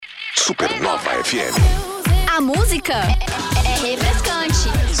Supernova FM. A música é refrescante.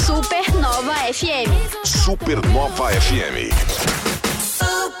 Supernova FM. Supernova FM.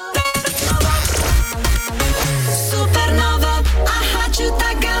 Supernova, a rádio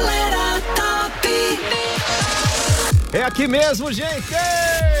da galera top. É aqui mesmo, gente!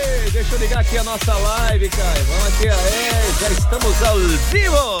 Deixa eu ligar aqui a nossa live, Caio. Vamos aqui, já estamos ao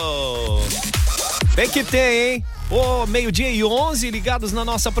vivo! Tem que ter, hein? Meio-dia e 11, ligados na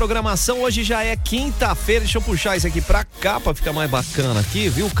nossa programação. Hoje já é quinta-feira. Deixa eu puxar isso aqui pra cá pra ficar mais bacana aqui,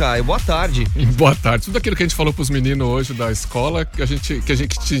 viu, Caio? Boa tarde. Boa tarde. Tudo aquilo que a gente falou pros meninos hoje da escola, que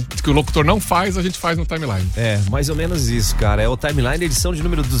o locutor não faz, a gente faz no timeline. É, mais ou menos isso, cara. É o timeline, edição de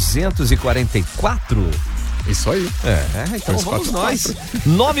número 244. Isso aí. Então vamos nós.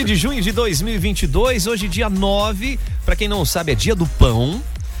 9 de junho de 2022, hoje dia 9, pra quem não sabe, é dia do pão,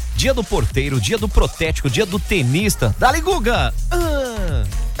 dia do porteiro, dia do protético, dia do tenista. Dali, Guga!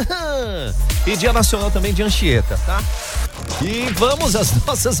 E dia nacional também de Anchieta, tá? E vamos às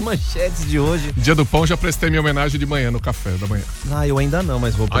nossas manchetes de hoje. Dia do pão, já prestei minha homenagem de manhã no café da manhã. Eu ainda não,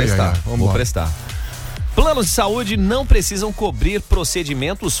 mas vou prestar. Vou prestar. Planos de saúde não precisam cobrir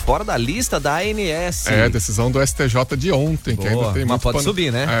procedimentos fora da lista da ANS. Decisão do STJ de ontem. Boa, que ainda tem mas pode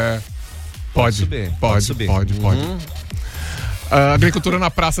subir, né? Pode subir. A Agricultura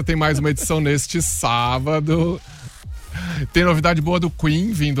na Praça tem mais uma edição neste sábado. Tem novidade boa do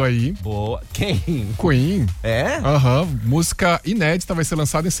Queen vindo aí. Boa. Quem? Queen. É? Música inédita vai ser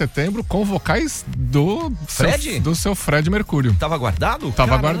lançada em setembro com vocais do Fred? Do seu Fred Mercúrio. Tava guardado?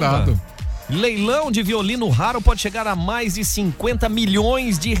 Tava guardado. Leilão de violino raro pode chegar a mais de 50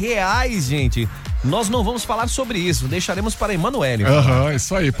 milhões de reais, gente. Nós não vamos falar sobre isso, deixaremos para Emmanuele.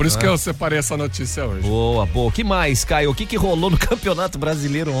 Isso aí, por isso que eu separei essa notícia hoje. Boa. O que mais, Caio? O que rolou no Campeonato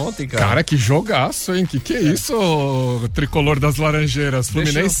Brasileiro ontem, cara? Cara, que jogaço, hein? Que é isso, tricolor das Laranjeiras?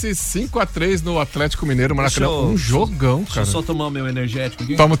 Fluminense 5-3 no Atlético Mineiro, Maracanã. Um jogão, cara. Deixa eu só tomar o meu energético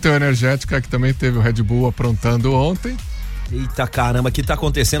aqui. Toma o teu energético, que também teve o Red Bull aprontando ontem. Eita caramba, o que tá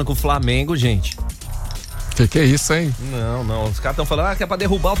acontecendo com o Flamengo, gente? Que é isso, hein? Não, os caras estão falando que é pra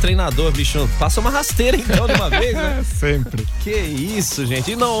derrubar o treinador, bicho. Passa uma rasteira então de uma vez, né? Sempre. Que isso,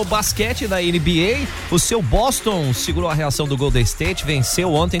 gente. E no basquete da NBA, o seu Boston segurou a reação do Golden State,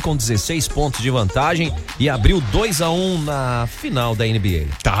 venceu ontem com 16 pontos de vantagem e abriu 2-1 na final da NBA.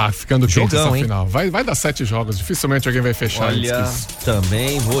 Tá ficando quente essa hein? final. Vai dar 7 jogos, dificilmente alguém vai fechar. Olha,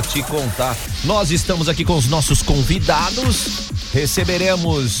 também vou te contar. Nós estamos aqui com os nossos convidados.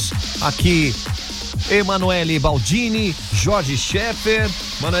 Receberemos aqui Emmanuele Baldini, Jorge Schefer.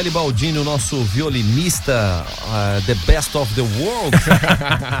 Emmanuele Baldini, o nosso violinista, the best of the world.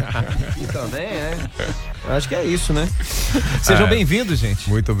 E também, acho que é isso, né? Sejam bem-vindos, gente.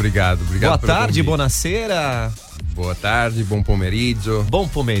 Muito obrigado. Boa tarde, buonasera. Boa tarde, bom pomeriggio. Bom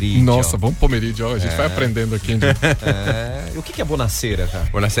pomeriggio. Nossa, bom pomeriggio. A gente vai aprendendo aqui. E o que é buonasera, cara?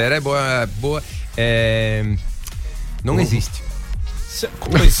 Buonasera é boa. Não existe.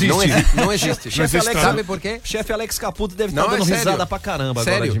 Como existe? Não existe. Chefe Alex, sabe por quê? Chefe Alex Caputo deve estar dando risada pra caramba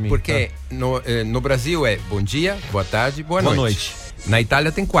agora de mim. Porque no Brasil é bom dia, boa tarde, boa noite. Na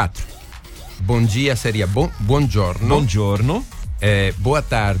Itália tem 4. Bom dia seria buongiorno. Buongiorno. Boa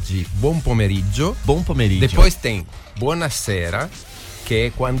tarde, bom pomeriggio. Bom pomeriggio. Depois tem buonasera, que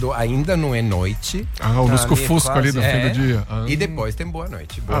é quando ainda não é noite. O lusco-fusco ali no fim do dia. E depois tem boa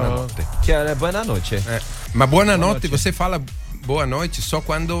noite, boa noite. Que é boa noite. Mas boa noite você fala boa noite só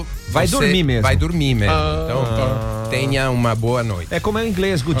quando vai dormir mesmo. Então, tenha uma boa noite. É como é o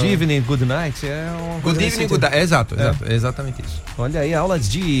inglês, good evening, good night. Good evening, good night. Exato, exatamente isso. Olha aí, aulas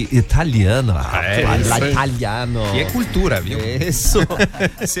de italiano. Italiano. E é cultura, viu? Isso.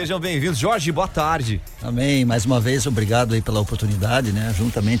 Sejam bem-vindos. Jorge, boa tarde. Amém. Mais uma vez, obrigado aí pela oportunidade, né?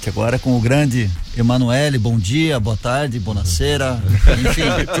 Juntamente agora com o grande Emmanuele, bom dia, boa tarde, buonasera, enfim.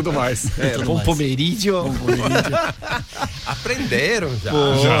 Tudo mais. Bom pomeriggio. Aprenderam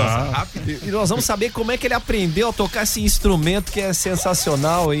já. E nós vamos saber como é que ele aprendeu a tocar esse instrumento que é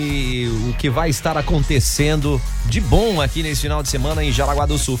sensacional e o que vai estar acontecendo de bom aqui nesse final de semana em Jaraguá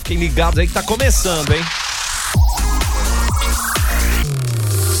do Sul. Fiquem ligados aí que tá começando, hein?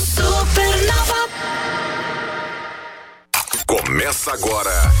 Supernova. Começa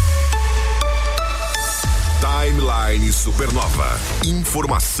agora. Timeline Supernova.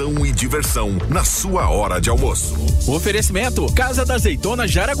 Informação e diversão na sua hora de almoço. Oferecimento: Casa da Azeitona,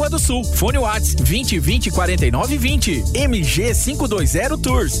 Jaraguá do Sul. Fone Whats 2020-4920. MG 520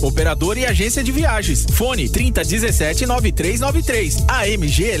 Tours. Operador e agência de viagens. Fone 3017-9393. A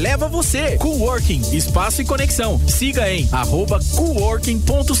MG leva você. Coworking, espaço e conexão. Siga em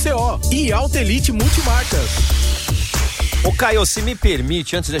 @coworking.co. E Alta Elite Multimarcas. Ô Caio, se me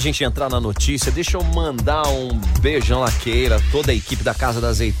permite, antes da gente entrar na notícia, deixa eu mandar um beijão à Keila, toda a equipe da Casa da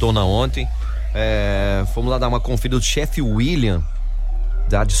Azeitona ontem. Fomos lá dar uma conferida do chefe William,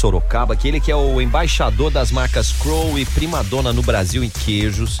 de Sorocaba, aquele que é o embaixador das marcas Crow e Primadonna no Brasil em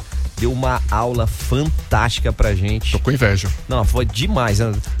queijos. Deu uma aula fantástica pra gente. Tô com inveja. Não, foi demais.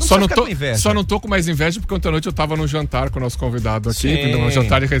 Só não tô com mais inveja porque ontem à noite eu tava num jantar com o nosso convidado aqui, um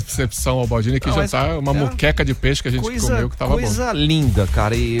jantar de recepção ao Baldini, que jantar uma muqueca de peixe que a gente comeu que tava coisa linda,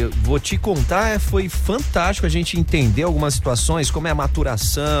 cara. E vou te contar, foi fantástico a gente entender algumas situações, como é a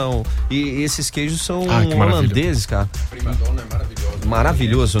maturação, e esses queijos são holandeses, cara. Primadonna é maravilhoso.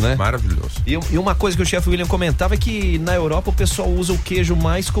 Maravilhoso, né? Maravilhoso. E uma coisa que o chefe William comentava é que na Europa o pessoal usa o queijo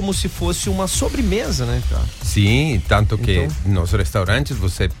mais como se fosse uma sobremesa, né, cara? Sim, tanto que nos restaurantes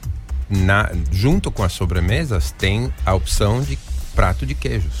você, junto com as sobremesas, tem a opção de prato de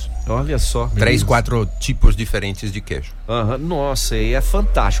queijos. Olha só. 3, 4 tipos diferentes de queijo. Nossa, e é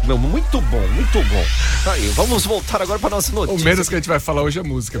fantástico, meu. Muito bom, muito bom. Aí, vamos voltar agora para nossa notícia. O menos que a gente vai falar hoje é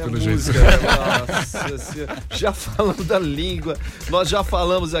música, pelo jeito. Nossa senhora. Já falamos da língua, nós já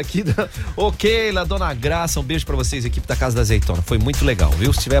falamos aqui da... Ok, lá, Dona Graça, um beijo pra vocês, equipe da Casa da Azeitona. Foi muito legal,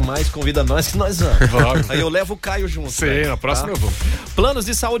 viu? Se tiver mais, convida nós que nós vamos. Aí eu levo o Caio junto. Sim, na próxima eu vou. Planos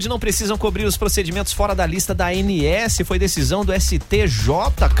de saúde não precisam cobrir os procedimentos fora da lista da ANS. Foi decisão do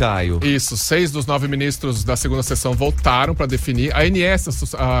STJ, Caio. Isso, 6 dos 9 ministros da segunda sessão votaram para definir. A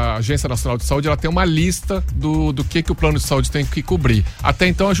ANS, a Agência Nacional de Saúde, ela tem uma lista do que o plano de saúde tem que cobrir. Até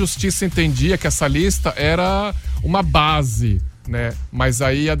então a justiça entendia que essa lista era uma base, né? Mas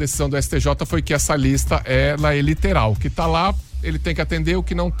aí a decisão do STJ foi que essa lista ela é literal, que tá lá, ele tem que atender, o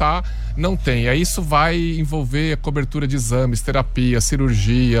que não tá, não tem. Aí isso vai envolver a cobertura de exames, terapias,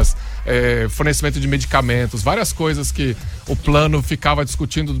 cirurgias, fornecimento de medicamentos, várias coisas que o plano ficava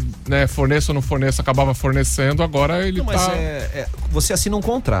discutindo, né, forneço ou não forneço, acabava fornecendo, agora ele mas você assina um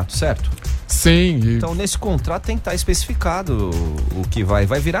contrato, certo? Sim. Então nesse contrato tem que estar especificado o que vai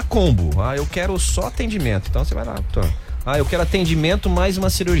virar combo. Eu quero só atendimento, então você vai lá, eu quero atendimento mais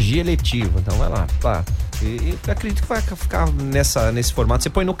uma cirurgia eletiva, então vai lá, pá. E acredito que vai ficar nesse formato.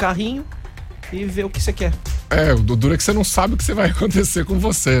 Você põe no carrinho e vê o que você quer. O duro é que você não sabe o que vai acontecer com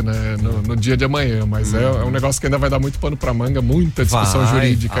você, né? No dia de amanhã. Mas é um negócio que ainda vai dar muito pano pra manga, muita discussão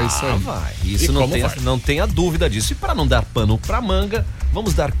jurídica, isso aí. Vai. Isso não tenha dúvida disso. E para não dar pano pra manga,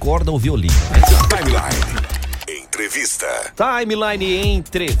 vamos dar corda ao violino. Timeline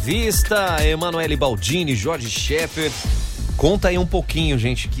Entrevista. Emmanuele Baldini, Jorge Schefer. Conta aí um pouquinho,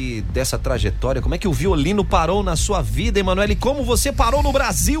 gente, dessa trajetória. Como é que o violino parou na sua vida, Emmanuele? Como você parou no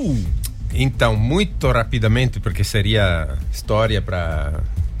Brasil? Então, muito rapidamente, porque seria história para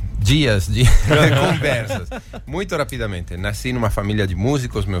dias de conversas. Muito rapidamente. Nasci numa família de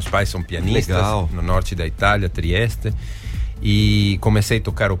músicos, meus pais são pianistas. Legal. No norte da Itália, Trieste. E comecei a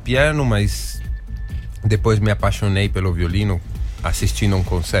tocar o piano, mas depois me apaixonei pelo violino assistindo um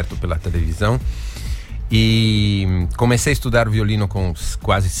concerto pela televisão. E comecei a estudar violino com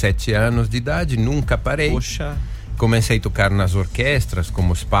quase 7 anos de idade, nunca parei. Poxa. Comecei a tocar nas orquestras,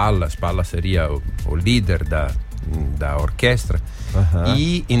 como Spalla seria o líder da orquestra. Uhum.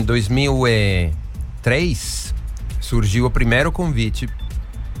 E em 2003 surgiu o primeiro convite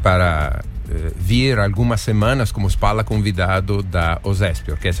para vir algumas semanas como Spalla convidado da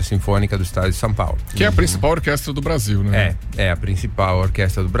OSESP, Orquestra Sinfônica do Estado de São Paulo. Que é a principal orquestra do Brasil, né? É a principal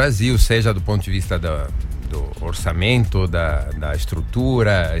orquestra do Brasil, seja do ponto de vista do orçamento, da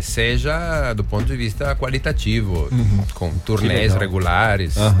estrutura, seja do ponto de vista qualitativo, com turnês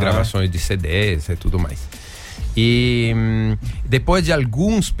regulares, gravações de CDs e tudo mais. E depois de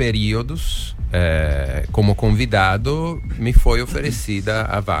alguns períodos como convidado, me foi oferecida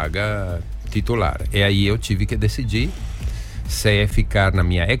a vaga titular. E aí eu tive que decidir se ficar na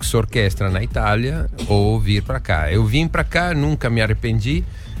minha ex-orquestra na Itália ou vir para cá. Eu vim para cá, nunca me arrependi.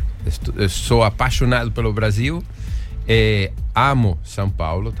 Sou apaixonado pelo Brasil. Amo São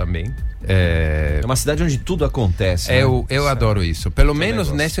Paulo também. É uma cidade onde tudo acontece. Eu adoro isso. Pelo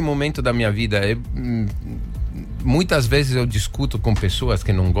menos nesse momento da minha vida. Muitas vezes eu discuto com pessoas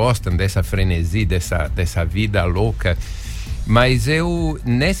que não gostam dessa frenesi, dessa vida louca. Mas eu,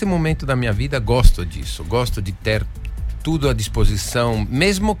 nesse momento da minha vida, gosto disso. Gosto de ter tudo à disposição,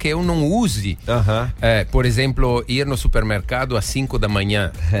 mesmo que eu não use. Por exemplo, ir no supermercado às 5 da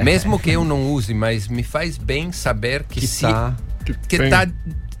manhã. Mesmo que eu não use, mas me faz bem saber que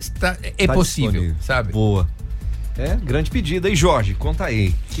é possível, disponível. Sabe? Boa. Grande pedida. E Jorge, conta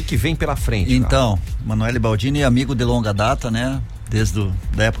aí, o que vem pela frente? Então, Emmanuele Baldini é amigo de longa data, né? Desde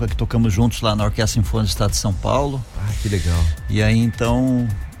a época que tocamos juntos lá na Orquestra Sinfônica do Estado de São Paulo. Que legal. E aí, então,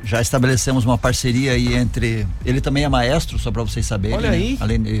 já estabelecemos uma parceria aí entre... Ele também é maestro, só para vocês saberem. Olha aí. Né?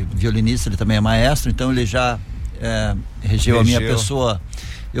 Além de violinista, ele também é maestro, então ele já regeu a minha pessoa,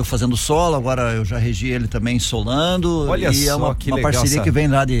 eu fazendo solo, agora eu já regi ele também solando. Olha e só, é uma legal, parceria que vem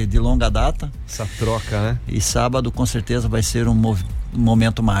lá de longa data. Essa troca, né? E sábado com certeza vai ser um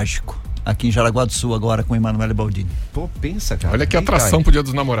momento mágico. Aqui em Jaraguá do Sul agora com o Emmanuele Baldini. Pô, pensa, cara. Olha que atração pro Dia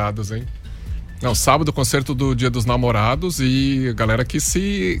dos Namorados, hein? Não, sábado, concerto do Dia dos Namorados e a galera que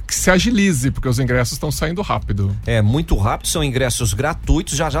se agilize, porque os ingressos estão saindo rápido. É, muito rápido, são ingressos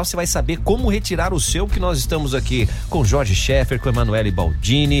gratuitos. Já já você vai saber como retirar o seu, que nós estamos aqui com Jorge Schefer, com Emmanuele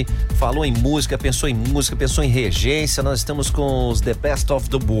Baldini. Falou em música, pensou em regência. Nós estamos com os The Best of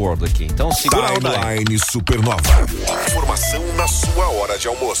the World aqui. Então segura a onda aí. Timeline Supernova. Informação na sua hora de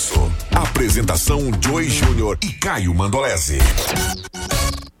almoço. Apresentação Joey Júnior e Caio Mandolesi.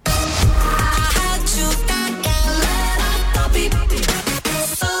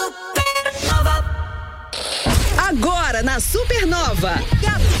 Agora na Supernova,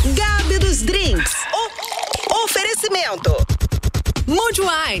 Gabi dos Drinks. Oferecimento. Mood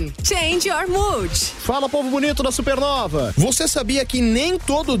Wine, change your mood. Fala, povo bonito da Supernova. Você sabia que nem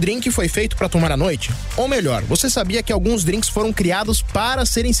todo drink foi feito para tomar à noite? Ou melhor, você sabia que alguns drinks foram criados para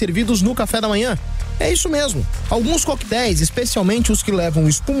serem servidos no café da manhã? É isso mesmo. Alguns coquetéis, especialmente os que levam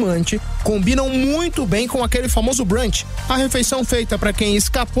espumante, combinam muito bem com aquele famoso brunch, a refeição feita para quem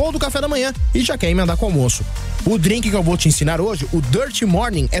escapou do café da manhã e já quer emendar com o almoço. O drink que eu vou te ensinar hoje, o Dirty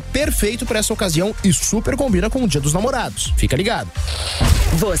Morning, é perfeito para essa ocasião e super combina com o Dia dos Namorados. Fica ligado.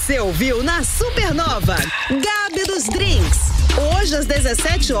 Você ouviu na Supernova, Gabi dos Drinks. Hoje às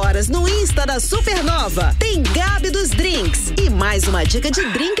 17 horas no Insta da Supernova tem Gabi dos Drinks e mais uma dica de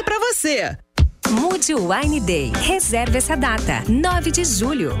drink pra você. Mood Wine Day. Reserve essa data, 9 de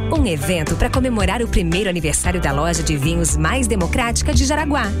julho. Um evento para comemorar o primeiro aniversário da loja de vinhos mais democrática de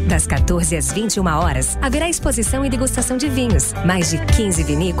Jaraguá. Das 14 às 21 horas, haverá exposição e degustação de vinhos. Mais de 15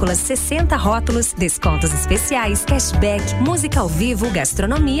 vinícolas, 60 rótulos, descontos especiais, cashback, música ao vivo,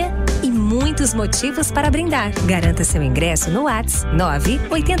 gastronomia e muitos motivos para brindar. Garanta seu ingresso no WhatsApp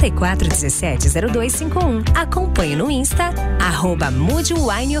 984170251. Acompanhe no Insta, @Mood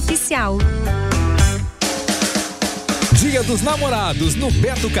Wine Oficial. Dia dos Namorados no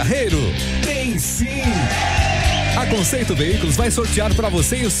Beto Carreiro. Tem sim! A Concerto Veículos vai sortear para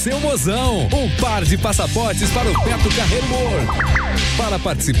você e o seu mozão um par de passaportes para o Beto Carreiro World. Para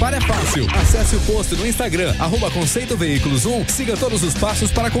participar é fácil. Acesse o post no Instagram, @Conceito Veículos 1. Siga todos os passos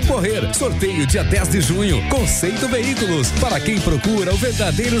para concorrer. Sorteio dia 10 de junho. Conceito Veículos. Para quem procura o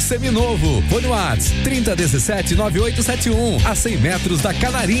verdadeiro seminovo. Fone WhatsApp 3017-9871. A 100 metros da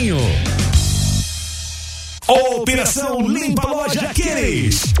Canarinho. Operação Limpa Loja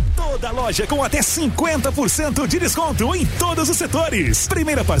Queres. Toda loja com até 50% de desconto em todos os setores.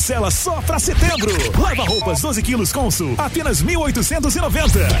 Primeira parcela só pra setembro. Lava-roupas 12 quilos Consul, apenas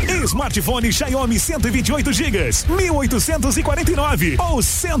 1.890. Smartphone Xiaomi 128 GB, 1.849 ou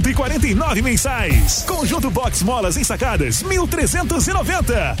 149 mensais. Conjunto box molas ensacadas,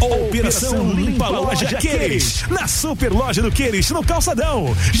 1.390. Operação Limpa Loja Queres. Na Super Loja do Queres, no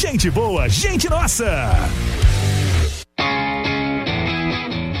Calçadão. Gente boa, gente nossa.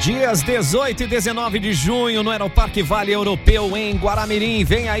 Dias 18 e 19 de junho no Aeroparque Vale Europeu em Guaramirim.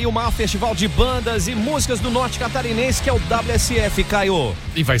 Vem aí o maior festival de bandas e músicas do norte catarinense, que é o WSF, Caio.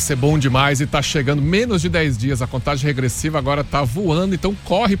 E vai ser bom demais e tá chegando menos de 10 dias. A contagem regressiva agora tá voando, então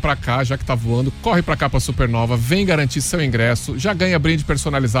corre pra cá, já que tá voando, corre pra cá pra Supernova, vem garantir seu ingresso, já ganha brinde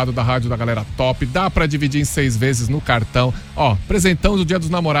personalizado da rádio da galera top, dá pra dividir em 6 vezes no cartão. Ó, presentão do Dia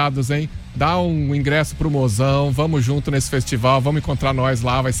dos Namorados, hein? Dá um ingresso pro mozão, vamos junto nesse festival, vamos encontrar nós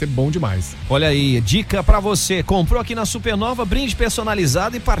lá, vai ser bom demais. Olha aí, dica pra você, comprou aqui na Supernova, brinde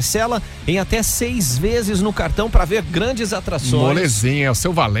personalizado e parcela em até 6 vezes no cartão pra ver grandes atrações. Molezinha, o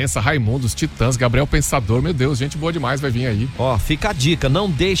seu Valença, Raimundo, os Titãs, Gabriel Pensador, meu Deus, gente boa demais vai vir aí. Ó, fica a dica, não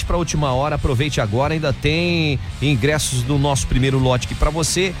deixe pra última hora, aproveite agora, ainda tem ingressos do nosso primeiro lote aqui pra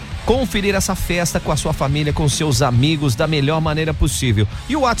você conferir essa festa com a sua família, com seus amigos, da melhor maneira possível.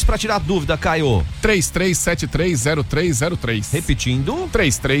 E o WhatsApp pra tirar dúvida, Caio? 33730303. Repetindo?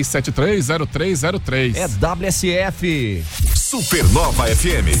 33730303. É WSF. Supernova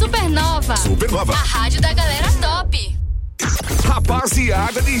FM. Supernova. Supernova. A rádio da galera top.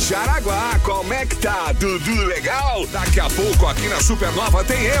 Rapaziada de Jaraguá, como é que tá? Tudo legal? Daqui a pouco aqui na Supernova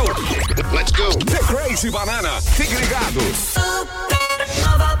tem eu. Let's go. The Crazy Banana. Fique ligado.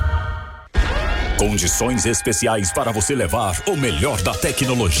 Supernova. Condições especiais para você levar o melhor da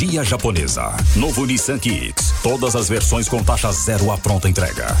tecnologia japonesa. Novo Nissan Kicks. Todas as versões com taxa zero à pronta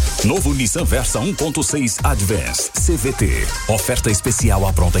entrega. Novo Nissan Versa 1.6 Advance CVT. Oferta especial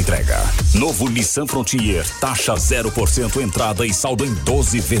à pronta entrega. Novo Nissan Frontier. Taxa 0% entrada e saldo em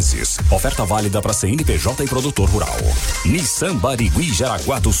 12 vezes. Oferta válida para CNPJ e produtor rural. Nissan Barigui,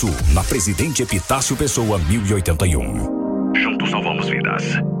 Jaraguá do Sul. Na Presidente Epitácio Pessoa 1081. Juntos salvamos vidas.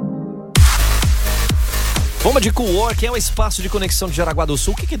 Vamos de coworking, é um espaço de conexão de Jaraguá do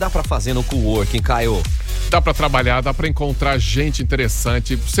Sul. O que dá pra fazer no coworking, Caio? Dá pra trabalhar, dá pra encontrar gente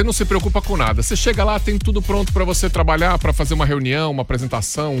interessante. Você não se preocupa com nada. Você chega lá, tem tudo pronto pra você trabalhar, pra fazer uma reunião, uma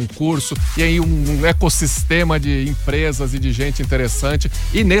apresentação, um curso. E aí um ecossistema de empresas e de gente interessante.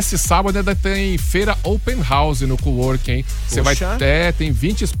 E nesse sábado ainda tem feira Open House no coworking, hein? Você vai ter, tem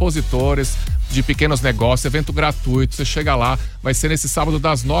 20 expositores de pequenos negócios, evento gratuito. Você chega lá, vai ser nesse sábado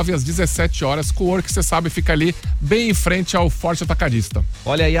das 9 às 17 horas. Coworking, você sabe, fica ali bem em frente ao Forte Atacadista.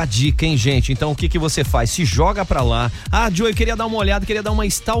 Olha aí a dica, hein, gente? Então o que você faz? Se joga pra lá. Ah, Joey, eu queria dar uma olhada, queria dar uma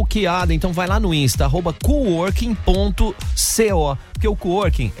stalkeada. Então vai lá no Insta, @coworking.co, porque o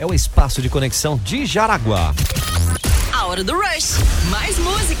coworking é o espaço de conexão de Jaraguá. A hora do Rush. Mais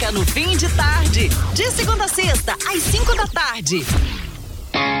música no fim de tarde. De segunda a sexta, às 5 da tarde.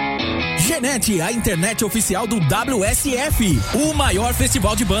 Genete, a internet oficial do WSF, o maior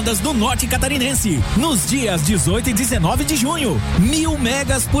festival de bandas do norte catarinense, nos dias 18 e 19 de junho. 1000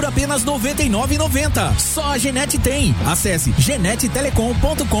 megas por apenas R$ 99,90. Só a Genete tem. Acesse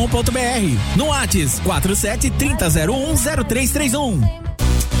genetetelecom.com.br. No WhatsApp 4730010331.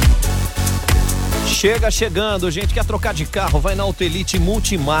 Chegando, gente, quer trocar de carro, vai na Autelite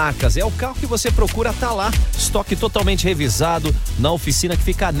Multimarcas, é o carro que você procura, tá lá, estoque totalmente revisado, na oficina que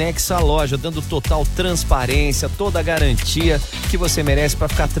fica anexa à loja, dando total transparência, toda a garantia que você merece para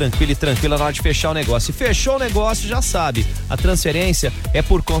ficar tranquilo e tranquila na hora de fechar o negócio. E fechou o negócio, já sabe, a transferência é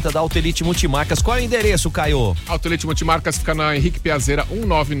por conta da Autelite Multimarcas. Qual é o endereço, Caio? Autelite Multimarcas fica na Henrique Piazeira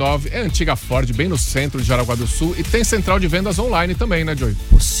 199, é a antiga Ford, bem no centro de Jaraguá do Sul, e tem central de vendas online também, né, Joey?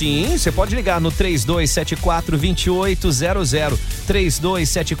 Sim, você pode ligar no 3274-2800,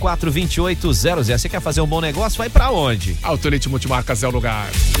 3274-2800. Você quer fazer um bom negócio? Vai pra onde? Autelite Multimarcas é o lugar.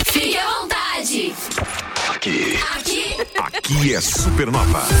 Fique à vontade. Aqui é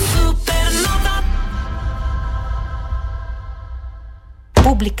Supernova.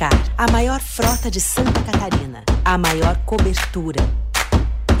 Publicar, a maior frota de Santa Catarina, a maior cobertura.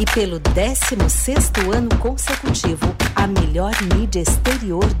 E pelo 16º ano consecutivo, a melhor mídia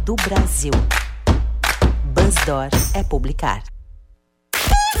exterior do Brasil. Bansdor é Publicar.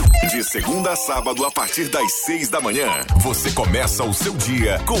 De segunda a sábado, a partir das 6 da manhã, você começa o seu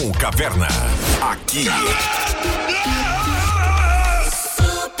dia com o Caverna. Aqui.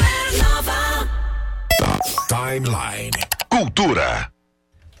 Supernova. Timeline Cultura.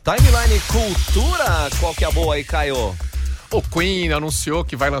 Timeline Cultura, qual que é a boa aí, Caio? O Queen anunciou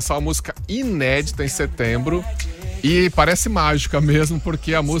que vai lançar uma música inédita em setembro e parece mágica mesmo,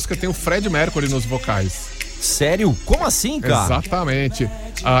 porque a música tem o Fred Mercury nos vocais. Sério? Como assim, cara? Exatamente.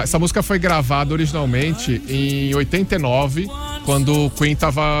 Essa música foi gravada originalmente em 89, quando o Queen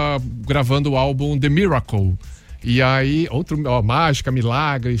tava gravando o álbum The Miracle. E aí, mágica,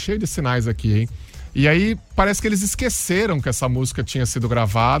 milagre, cheio de sinais aqui, hein? E aí, parece que eles esqueceram que essa música tinha sido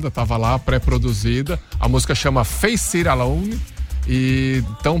gravada, tava lá pré-produzida. A música chama Face It Alone e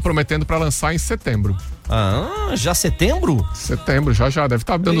estão prometendo para lançar em setembro. Ah, já setembro? Setembro, já. Deve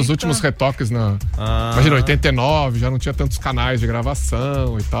estar dando os últimos retoques na... Imagina, 89, já não tinha tantos canais de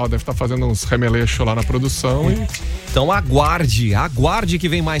gravação e tal. Deve estar fazendo uns remeleixos lá na produção. Então aguarde que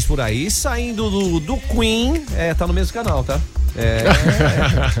vem mais por aí. Saindo do Queen, tá no mesmo canal, tá?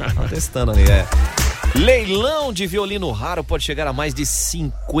 Tá testando ali, Leilão de violino raro pode chegar a mais de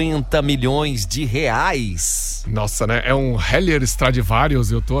 50 milhões de reais. Nossa, né? É um Heller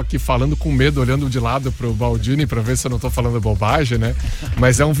Stradivarius. Eu tô aqui falando com medo, olhando de lado pro Baldini pra ver se eu não tô falando bobagem, né?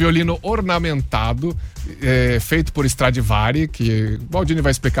 Mas é um violino ornamentado, feito por Stradivari, que o Baldini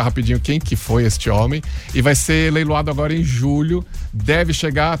vai explicar rapidinho quem que foi este homem. E vai ser leiloado agora em julho. Deve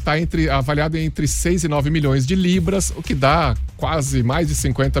chegar, tá avaliado entre 6 e 9 milhões de libras, o que dá quase mais de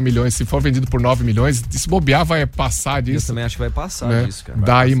 50 milhões. Se for vendido por 9 milhões, se bobear vai passar disso. Eu também acho que vai passar disso, cara.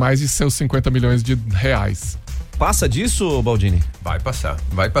 Dá aí mais de seus 50 milhões de reais. Passa disso, Baldini? Vai passar.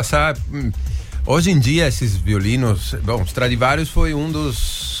 Hoje em dia, esses violinos... Bom, Stradivarius foi um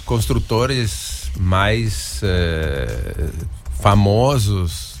dos construtores mais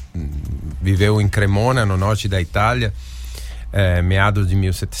famosos. Viveu em Cremona, no norte da Itália, meados de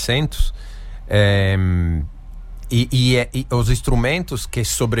 1700. E os instrumentos que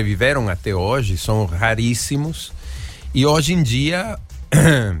sobreviveram até hoje são raríssimos e hoje em dia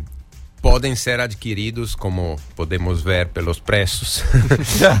podem ser adquiridos, como podemos ver pelos preços,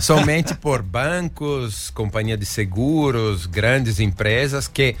 somente por bancos, companhia de seguros, grandes empresas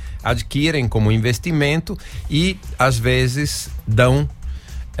que adquirem como investimento e às vezes dão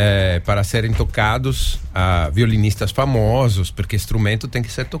para serem tocados a violinistas famosos, porque instrumento tem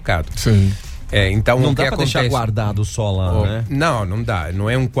que ser tocado. Sim. Então, não o que dá pra acontece... deixar guardado só lá, né? Não dá. Não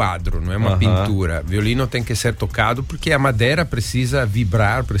é um quadro, não é uma pintura. Violino tem que ser tocado porque a madeira precisa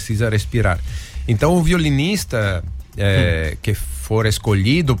vibrar, precisa respirar. Então, o violinista que for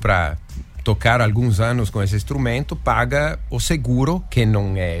escolhido para tocar alguns anos com esse instrumento paga o seguro, que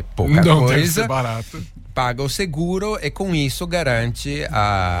não é pouca não coisa. Deve ser barato. Paga o seguro e com isso garante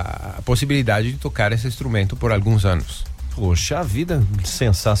a possibilidade de tocar esse instrumento por alguns anos. Poxa vida,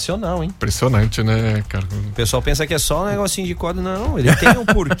 sensacional, hein? Impressionante, né, cara? O pessoal pensa que é só um negocinho de corda. Não, ele tem um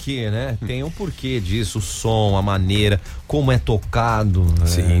porquê, né? Tem um porquê disso, o som, a maneira, como é tocado.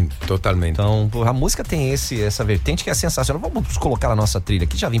 Sim, totalmente. Então, a música tem essa vertente que é sensacional. Vamos colocar na nossa trilha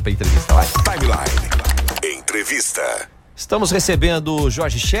aqui, já vim pra entrevista. Vai. Timeline. Entrevista. Estamos recebendo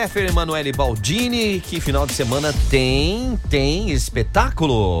Jorge Schefer, Emmanuele Baldini, que final de semana tem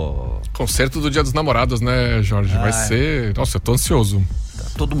espetáculo. Concerto do Dia dos Namorados, né, Jorge? Vai ser... Nossa, eu tô ansioso.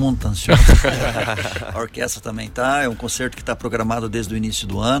 Todo mundo tá ansioso. A orquestra também tá. É um concerto que está programado desde o início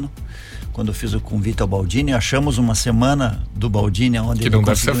do ano. Quando eu fiz o convite ao Baldini, achamos uma semana do Baldini onde que ele não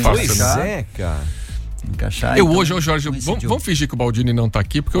deve ser fácil, encaixar, né? Cara. Encaixar. Jorge, vamos fingir que o Baldini não tá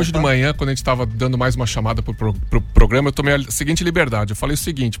aqui, porque hoje de manhã, quando a gente tava dando mais uma chamada pro programa, eu tomei a seguinte liberdade. Eu falei o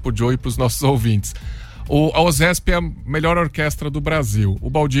seguinte pro Joe e pros nossos ouvintes. A OSESP é a melhor orquestra do Brasil. O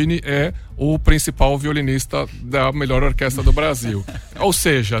Baldini é o principal violinista da melhor orquestra do Brasil. Ou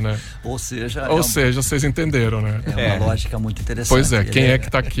seja, né? Ou seja, vocês entenderam, né? É uma lógica muito interessante. Pois é, quem é que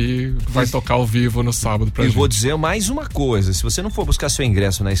tá aqui vai tocar ao vivo no sábado pra gente. E vou dizer mais uma coisa, se você não for buscar seu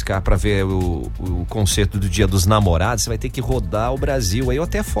ingresso na SCAR pra ver o concerto do Dia dos Namorados, você vai ter que rodar o Brasil aí ou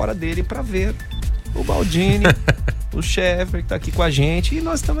até fora dele pra ver o Baldini, o Schefer que tá aqui com a gente e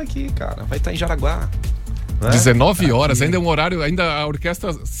nós estamos aqui, cara. Vai estar em Jaraguá. 19 horas, ainda é um horário, ainda a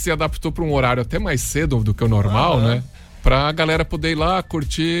orquestra se adaptou para um horário até mais cedo do que o normal, né? Pra galera poder ir lá,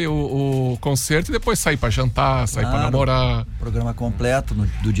 curtir o concerto e depois sair pra jantar, sair pra namorar. Programa completo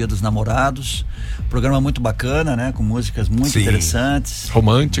do Dia dos Namorados. Programa muito bacana, né? Com músicas muito interessantes.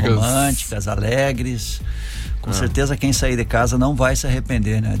 Românticas, alegres. Com certeza quem sair de casa não vai se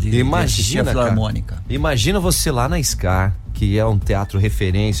arrepender, né? De assistir a Filarmônica. Cara, imagina você lá na SCAR, que é um teatro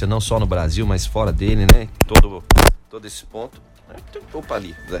referência, não só no Brasil, mas fora dele, né? Todo esse ponto. Opa,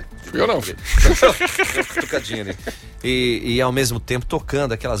 ali, Zé. Eu não. Tocadinha ali. E ao mesmo tempo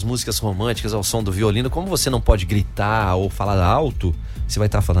tocando aquelas músicas românticas ao som do violino. Como você não pode gritar ou falar alto, você vai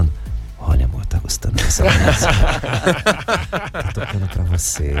estar falando: olha, amor, tá gostando dessa música? Tá tocando pra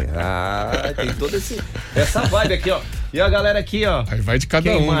você. Tem toda essa vibe aqui, ó. E a galera aqui, ó. Aí vai de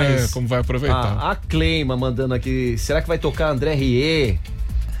cada um, né? Como vai aproveitar. A Cleima mandando aqui. Será que vai tocar André Rieu?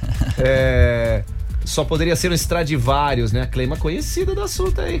 Só poderia ser um Stradivarius, né? A Cleima conhecida do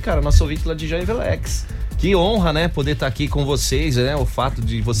assunto aí, cara. Nosso ouvinte lá de Joinvillex. Que honra, né? Poder estar aqui com vocês, né? O fato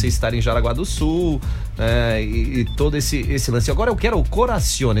de vocês estarem em Jaraguá do Sul, e todo esse lance. Agora eu quero o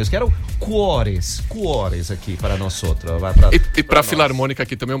Corações, eu quero cuores aqui para nós outros. E para a Filarmônica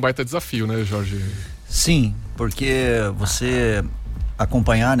aqui também é um baita desafio, né, Jorge? Sim, porque você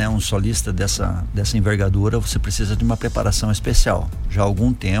acompanhar, né, um solista dessa envergadura, você precisa de uma preparação especial. Já há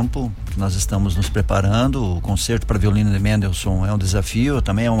algum tempo que nós estamos nos preparando. O concerto para violino de Mendelssohn é um desafio,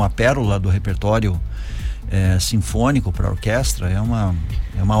 também é uma pérola do repertório sinfônico para a orquestra. É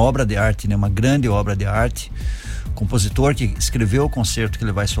uma obra de arte, né, uma grande obra de arte. O compositor que escreveu o concerto que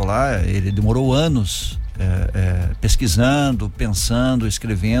ele vai solar, ele demorou anos pesquisando, pensando,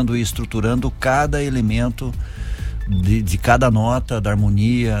 escrevendo e estruturando cada elemento de cada nota, da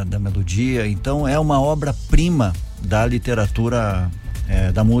harmonia, da melodia. Então é uma obra-prima da literatura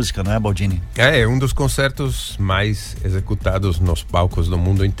da música, não é, Baldini? É um dos concertos mais executados nos palcos do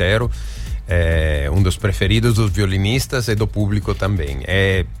mundo inteiro. É um dos preferidos dos violinistas e do público também.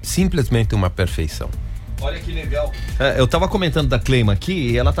 É simplesmente uma perfeição. Olha que legal. Eu tava comentando da Cleima aqui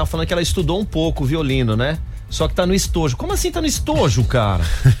e ela tava falando que ela estudou um pouco violino, né? Só que tá no estojo. Como assim tá no estojo, cara?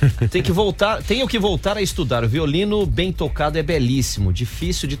 Tenho que voltar a estudar. O violino bem tocado é belíssimo.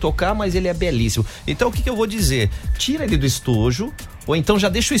 Difícil de tocar, mas ele é belíssimo. Então o que eu vou dizer? Tira ele do estojo, ou então já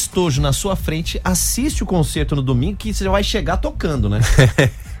deixa o estojo na sua frente, assiste o concerto no domingo que você vai chegar tocando, né?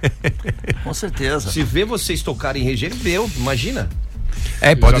 Com certeza. Se vê vocês tocarem em região, imagina.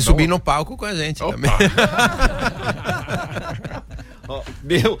 Pode subir no palco com a gente também.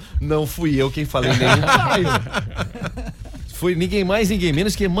 Não fui eu quem falei nem Caio. Foi ninguém mais, ninguém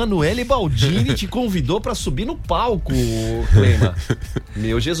menos que Emmanuele Baldini te convidou pra subir no palco, Cleima.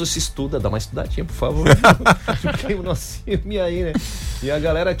 Meu Jesus, se estuda, dá uma estudadinha, por favor. Queima nosso filme aí, né? E a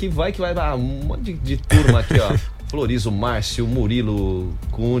galera que vai um monte de turma aqui, ó. Florizo, Márcio, Murilo,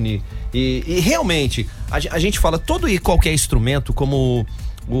 Cune. E realmente, a gente fala todo e qualquer instrumento, como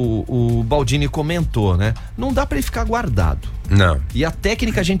o Baldini comentou, né? Não dá pra ele ficar guardado. Não. E a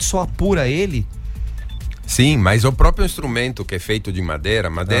técnica a gente só apura ele. Sim, mas o próprio instrumento que é feito de madeira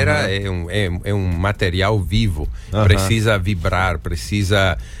é um material vivo, precisa vibrar,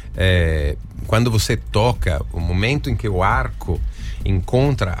 precisa... quando você toca, o momento em que o arco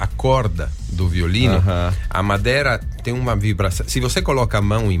encontra a corda do violino, a madeira tem uma vibração. Se você coloca a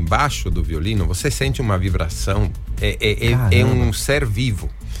mão embaixo do violino, você sente uma vibração, é um ser vivo.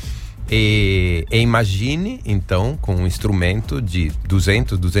 E imagine, então, com um instrumento de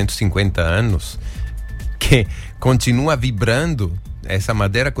 200, 250 anos, que continua vibrando, essa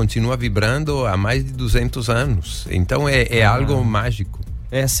madeira continua vibrando há mais de 200 anos. Então é algo mágico.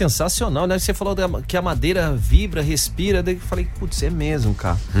 É sensacional, né? Você falou que a madeira vibra, respira, daí eu falei, putz, é mesmo,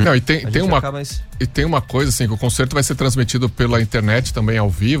 cara. Não, e tem uma coisa assim, que o concerto vai ser transmitido pela internet também ao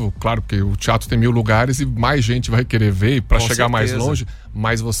vivo, claro que o teatro tem 1000 lugares e mais gente vai querer ver para chegar mais longe,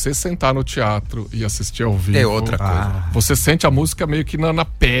 mas você sentar no teatro e assistir ao vivo... É outra coisa. Você sente a música meio que na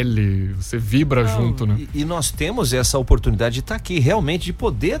pele, você vibra junto, né? E nós temos essa oportunidade de estar aqui, realmente, de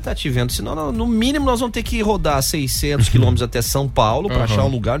poder estar te vendo, senão no mínimo nós vamos ter que rodar 600 quilômetros até São Paulo para achar um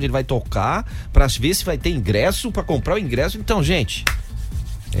lugar onde ele vai tocar, para ver se vai ter ingresso, para comprar o ingresso. Então, gente...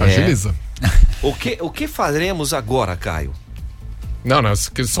 Agiliza. O que faremos agora, Caio? Não,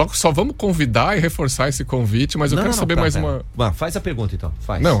 só vamos convidar e reforçar esse convite, mas eu quero saber mais uma... Faz a pergunta, então.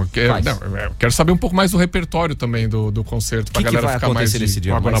 Faz. Eu quero saber um pouco mais do repertório também do concerto, pra galera ficar mais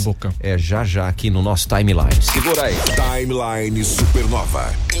com água na boca. Já aqui no nosso timeline. Segura aí. Timeline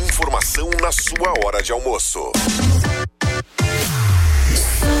Supernova. Informação na sua hora de almoço.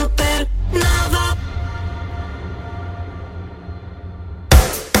 Supernova.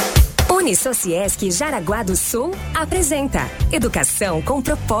 Unisociesc Jaraguá do Sul apresenta Educação com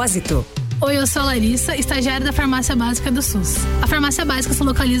Propósito. Oi, eu sou a Larissa, estagiária da Farmácia Básica do SUS. A Farmácia Básica se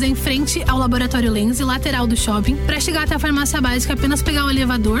localiza em frente ao Laboratório Lenze, lateral do shopping. Para chegar até a Farmácia Básica, é apenas pegar o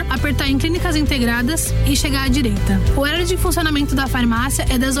elevador, apertar em Clínicas Integradas e chegar à direita. O horário de funcionamento da farmácia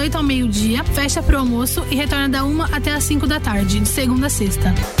é das 8 ao meio-dia, fecha pro almoço e retorna da 1 até as 5 da tarde, de segunda a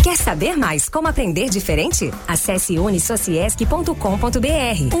sexta. Quer saber mais como aprender diferente? Acesse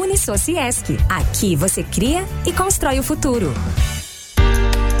unisociesc.com.br. Unisociesc. Aqui você cria e constrói o futuro.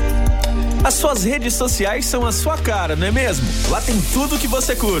 As suas redes sociais são a sua cara, não é mesmo? Lá tem tudo que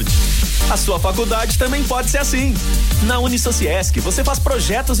você curte. A sua faculdade também pode ser assim. Na Unisociesc, você faz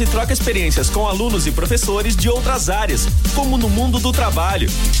projetos e troca experiências com alunos e professores de outras áreas, como no mundo do trabalho.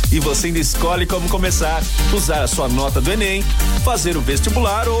 E você ainda escolhe como começar, usar a sua nota do Enem, fazer o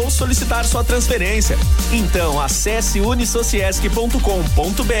vestibular ou solicitar sua transferência. Então, acesse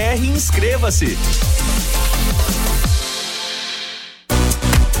unisociesc.com.br e inscreva-se.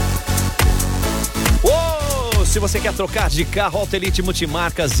 Se você quer trocar de carro, Autoelite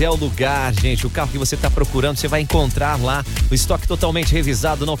Multimarcas é o lugar, gente. O carro que você está procurando, você vai encontrar lá. O estoque totalmente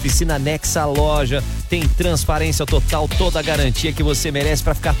revisado na oficina anexa à loja. Tem transparência total, toda a garantia que você merece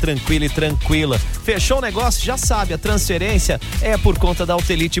para ficar tranquilo e tranquila. Fechou o negócio? Já sabe, a transferência é por conta da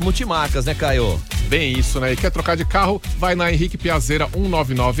Autoelite Multimarcas, né, Caio? Bem isso, né? E quer trocar de carro? Vai na Henrique Piazeira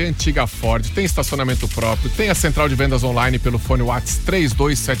 199, antiga Ford. Tem estacionamento próprio, tem a central de vendas online pelo fone WhatsApp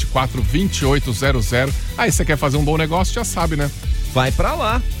 3274-2800. Aí você quer fazer um bom negócio, já sabe, né? Vai pra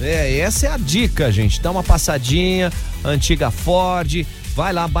lá. Essa é a dica, gente. Dá uma passadinha, antiga Ford.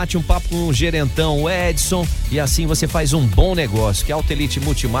 Vai lá, bate um papo com o gerentão, o Edson, e assim você faz um bom negócio, que a Autoelite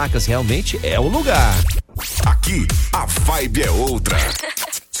Multimarcas realmente é o lugar. Aqui, a vibe é outra.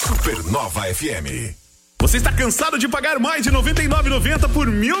 Supernova FM. Você está cansado de pagar mais de R$ 99,90 por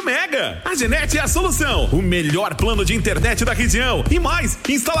 1000 mega? A Genet é a solução. O melhor plano de internet da região. E mais,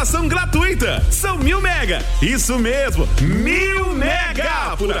 instalação gratuita. São 1000 mega. Isso mesmo, 1000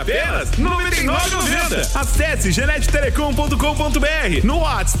 mega por apenas R$ 99,90. Acesse genettelecom.com.br no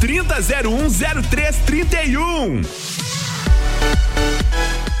WhatsApp 30010331.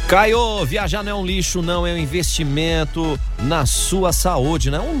 Caio, viajar não é um lixo, não, é um investimento na sua saúde,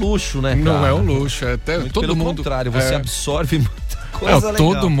 não é um luxo, né, cara? Não é um luxo, é até muito todo pelo mundo... contrário, você absorve muita Coisa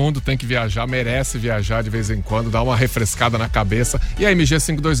todo mundo tem que viajar, merece viajar de vez em quando, dar uma refrescada na cabeça. E a MG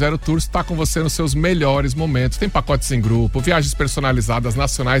 520 Tours está com você nos seus melhores momentos. Tem pacotes em grupo, viagens personalizadas,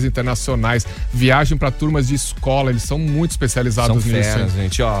 nacionais e internacionais, viagem para turmas de escola, eles são muito especializados nisso. São feras,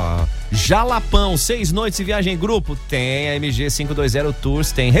 gente, ó. Jalapão, 6 noites e viagem em grupo, tem a MG 520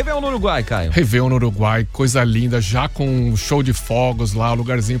 Tours, tem Réveillon no Uruguai, Caio. Réveillon no Uruguai, coisa linda, já com um show de fogos lá,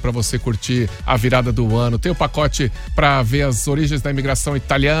 lugarzinho para você curtir a virada do ano. Tem o pacote para ver as origens da imigração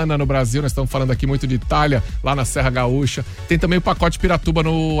italiana no Brasil, nós estamos falando aqui muito de Itália, lá na Serra Gaúcha. Tem também o pacote Piratuba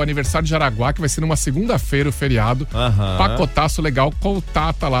no aniversário de Jaraguá, que vai ser numa segunda-feira o feriado. Pacotaço legal,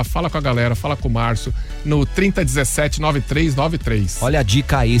 contata lá, fala com a galera, fala com o Márcio, no 3017-9393. Olha a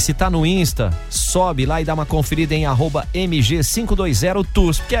dica aí, se tá no Insta, sobe lá e dá uma conferida em @MG520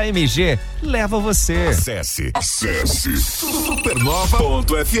 Tours, porque a MG leva você. Acesse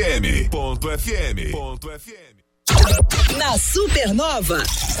supernova.fm. Na Supernova,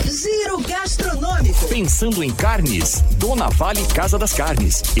 Giro Gastronômico. Pensando em carnes? Dona Vale Casa das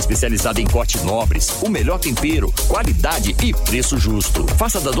Carnes, especializada em cortes nobres, o melhor tempero, qualidade e preço justo.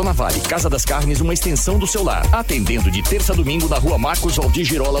 Faça da Dona Vale Casa das Carnes uma extensão do seu lar, atendendo de terça a domingo na Rua Marcos Valdir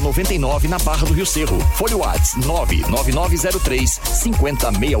Girola 99, na Barra do Rio Cerro. Folha Whats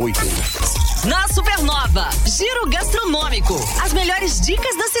 99903-5068. Na Supernova, Giro Gastronômico, as melhores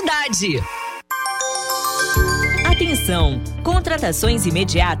dicas da cidade. Atenção! Contratações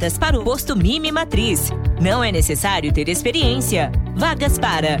imediatas para o posto Mimi Matriz. Não é necessário ter experiência. Vagas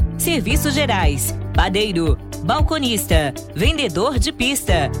para serviços gerais, padeiro, balconista, vendedor de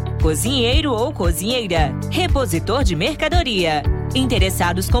pista, cozinheiro ou cozinheira, repositor de mercadoria.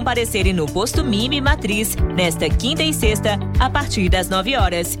 Interessados comparecerem no posto Mimi Matriz nesta quinta e sexta, a partir das 9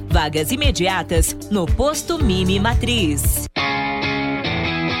 horas. Vagas imediatas no posto Mimi Matriz.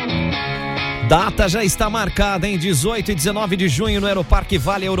 Data já está marcada em 18 e 19 de junho no Aeroparque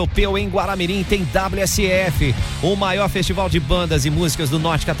Vale Europeu em Guaramirim. Tem WSF, o maior festival de bandas e músicas do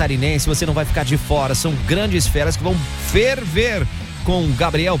norte catarinense. Você não vai ficar de fora, são grandes feras que vão ferver, com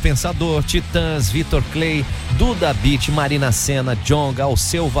Gabriel Pensador, Titãs, Vitor Clay, Duda Beat, Marina Sena, Djonga,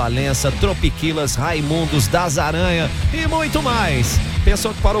 Alceu Valença, Tropiquilas, Raimundos, Das Aranha e muito mais.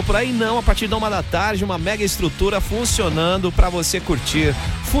 Pensou que parou por aí? Não, a partir da 1 da tarde, uma mega estrutura funcionando para você curtir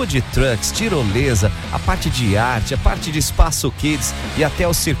food trucks, tirolesa, a parte de arte, a parte de espaço kids e até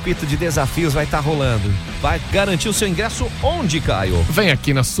o circuito de desafios vai estar rolando. Vai garantir o seu ingresso onde, Caio? Vem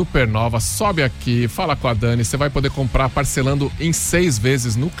aqui na Supernova, sobe aqui, fala com a Dani, você vai poder comprar parcelando em 6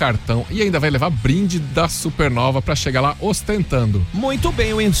 vezes no cartão e ainda vai levar brinde da Supernova para chegar lá ostentando. Muito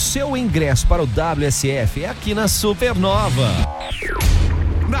bem, o seu ingresso para o WSF é aqui na Supernova.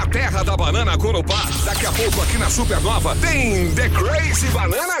 Na terra da banana Corupá, daqui a pouco aqui na Supernova tem The Crazy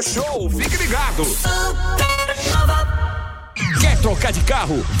Banana Show. Fique ligado. Quer trocar de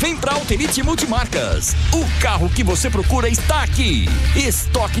carro? Vem pra Autelite Multimarcas. O carro que você procura está aqui.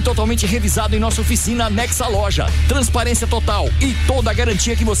 Estoque totalmente revisado em nossa oficina anexa à loja. Transparência total e toda a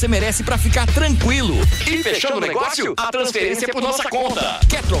garantia que você merece pra ficar tranquilo. E fechando o negócio, a transferência é por nossa conta.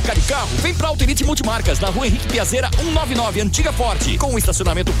 Quer trocar de carro? Vem pra Autelite Multimarcas, na Rua Henrique Piazeira 199, Antiga Forte, com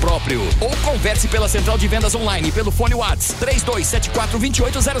estacionamento próprio. Ou converse pela central de vendas online pelo fone Whats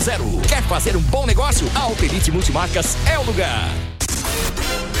 3274-2800. Quer fazer um bom negócio? A Autelite Multimarcas é o lugar.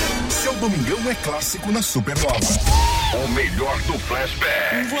 Seu domingão é clássico na Supernova. O melhor do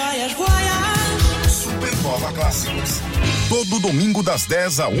flashback. Supernova Clássicos. Todo domingo das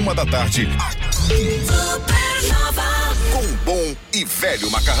 10 à 1 da tarde. Aqui. Supernova. Com bom e velho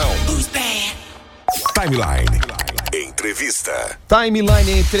macarrão. Timeline. Entrevista.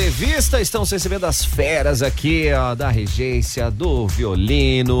 Timeline Entrevista, estamos recebendo as feras aqui, ó, da regência, do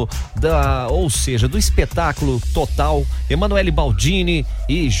violino, ou seja, do espetáculo total, Emmanuele Baldini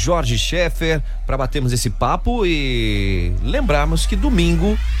e Jorge Schefer, para batermos esse papo e lembrarmos que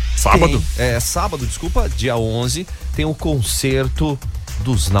domingo... Sábado? Sábado, dia 11, tem o Concerto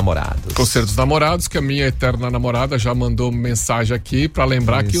dos Namorados. Concerto dos Namorados, que a minha eterna namorada já mandou mensagem aqui para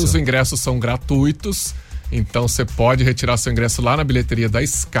lembrar que os ingressos são gratuitos. Então você pode retirar seu ingresso lá na bilheteria da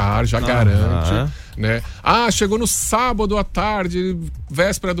Scar, já garante, né? Chegou no sábado à tarde,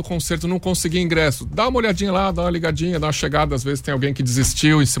 véspera do concerto, não consegui ingresso. Dá uma olhadinha lá, dá uma ligadinha, dá uma chegada. Às vezes tem alguém que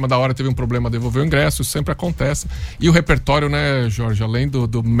desistiu, em cima da hora teve um problema, devolveu o ingresso, isso sempre acontece. E o repertório, né, Jorge, além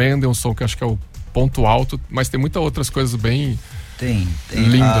do Mendelssohn, que acho que é o ponto alto, mas tem muitas outras coisas bem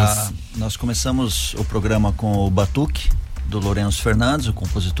lindas. Nós começamos o programa com o Batuque, do Lourenço Fernandes, o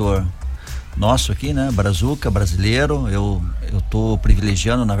compositor nosso aqui, né? Brazuca, brasileiro. Eu tô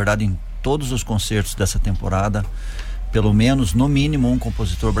privilegiando, na verdade, em todos os concertos dessa temporada, pelo menos, no mínimo, um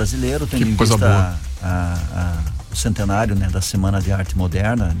compositor brasileiro, tendo em vista centenário, né, da Semana de Arte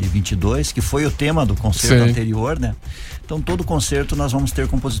Moderna de 22, que foi o tema do concerto anterior, né? Então todo concerto nós vamos ter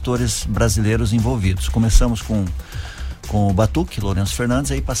compositores brasileiros envolvidos. Começamos com o Batuque, Lourenço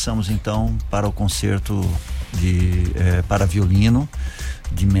Fernandes, aí passamos então para o concerto para violino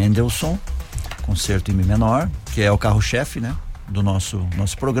de Mendelssohn, concerto em Mi menor, que é o carro-chefe, né, do nosso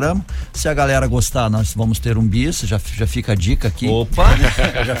programa. Se a galera gostar, nós vamos ter um bis, já fica a dica aqui. Opa!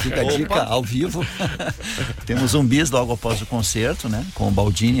 Já fica a dica ao vivo. Temos um bis logo após o concerto, né, com o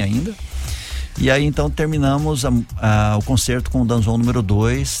Baldini ainda. E aí então terminamos o concerto com o Danzon número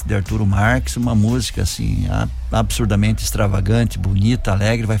 2 de Arturo Marques, uma música assim absurdamente extravagante, bonita,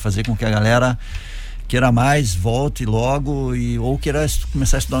 alegre, vai fazer com que a galera queira mais, volte logo ou queira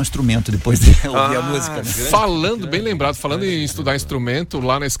começar a estudar um instrumento depois de ouvir a música, né? Falando, bem lembrado, falando em estudar instrumento,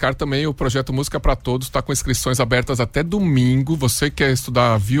 lá na SCAR também o projeto Música para Todos está com inscrições abertas até domingo. Você quer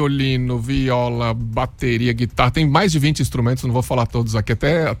estudar violino, viola, bateria, guitarra, tem mais de 20 instrumentos, não vou falar todos aqui,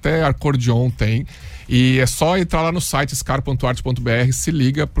 até acordeon tem. E é só entrar lá no site scar.arte.br, se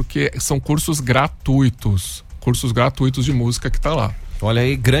liga, porque são cursos gratuitos de música que tá lá. Olha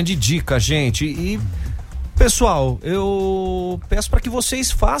aí, grande dica, gente. E, pessoal, eu peço para que vocês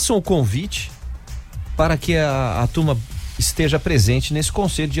façam o convite para que a turma esteja presente nesse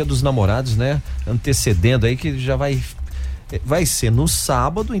concerto Dia dos Namorados, né? Antecedendo aí, que já vai ser no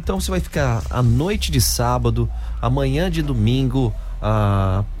sábado, então você vai ficar a noite de sábado, a manhã de domingo,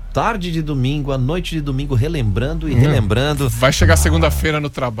 a tarde de domingo, a noite de domingo, relembrando e relembrando. Vai chegar segunda-feira no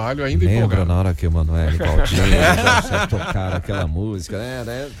trabalho ainda empolgado. Na hora que o Emmanuele Baldini tocar aquela música,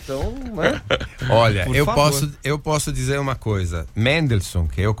 né? Então, né? Olha, eu posso dizer uma coisa. Mendelssohn,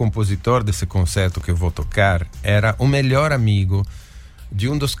 que é o compositor desse concerto que eu vou tocar, era o melhor amigo de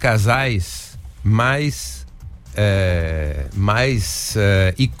um dos casais mais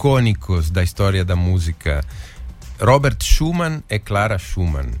icônicos da história da música. Robert Schumann e Clara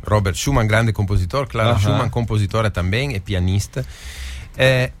Schumann. Robert Schumann, grande compositor, Clara Schumann, compositora também, é pianista.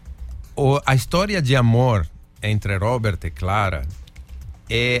 A história de amor entre Robert e Clara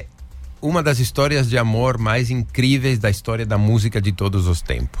é uma das histórias de amor mais incríveis da história da música de todos os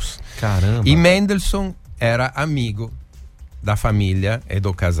tempos. Caramba! E Mendelssohn era amigo da família e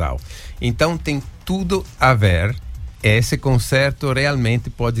do casal. Então tem tudo a ver. Esse concerto realmente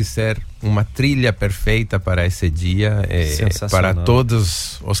pode ser uma trilha perfeita para esse dia, para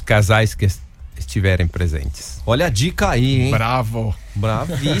todos os casais que estiverem presentes. Olha a dica aí, hein? Bravo!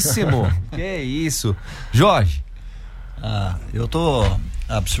 Bravíssimo! Que isso! Jorge! Eu tô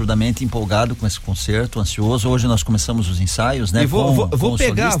absurdamente empolgado com esse concerto, ansioso. Hoje nós começamos os ensaios, né? E vou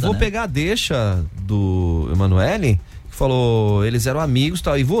pegar a deixa do Emmanuele, que falou, eles eram amigos e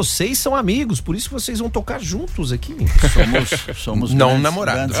tal, e vocês são amigos, por isso que vocês vão tocar juntos aqui. Somos não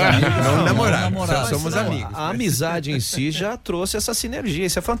namorados. Não namorados, somos amigos. A amizade em si já trouxe essa sinergia,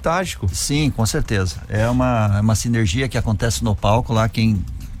 isso é fantástico. Sim, com certeza. É uma sinergia que acontece no palco lá, quem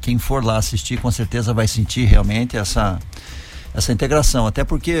for lá assistir com certeza vai sentir realmente essa integração, até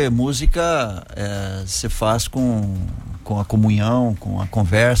porque música se faz com a comunhão, com a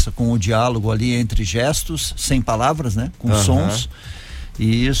conversa, com o diálogo ali entre gestos, sem palavras, né? Com sons.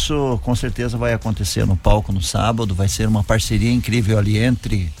 E isso com certeza vai acontecer no palco no sábado. Vai ser uma parceria incrível ali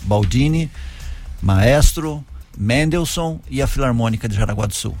entre Baldini, maestro, Mendelssohn e a Filarmônica de Jaraguá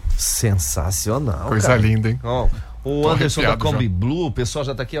do Sul. Sensacional, coisa linda, hein? O Anderson da Combi Blue, o pessoal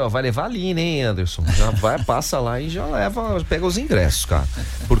já tá aqui, vai levar a linha, hein, Anderson? Já passa lá e já pega os ingressos, cara.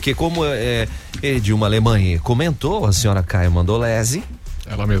 Porque como Edilma Alemanha comentou, a senhora Caio Mandolesi,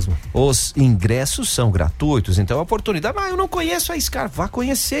 ela mesma, os ingressos são gratuitos, então a oportunidade, eu não conheço a SCAR, vá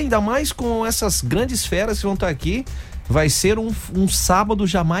conhecer, ainda mais com essas grandes feras que vão estar aqui, vai ser um sábado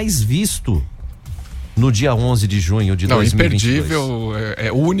jamais visto. No dia 11 de junho de 2022. Imperdível,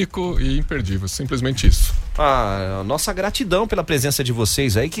 é único e imperdível, simplesmente isso. Nossa gratidão pela presença de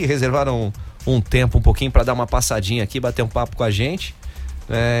vocês aí, que reservaram um tempo um pouquinho para dar uma passadinha aqui, bater um papo com a gente,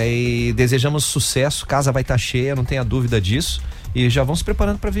 e desejamos sucesso, casa vai estar cheia, não tenha dúvida disso, e já vão se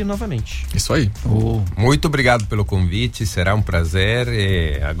preparando para vir novamente. Isso aí. Muito obrigado pelo convite, será um prazer,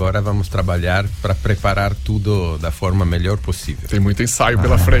 e agora vamos trabalhar para preparar tudo da forma melhor possível. Tem muito ensaio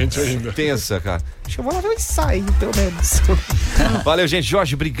pela frente ainda. Pensa, cara. Acho que eu vou lá ver o ensaio, pelo menos. Valeu, gente.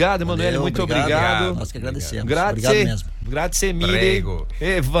 Jorge, obrigado. Emmanuele, muito obrigado. Nós que agradecemos. Obrigado mesmo. Grazie mille.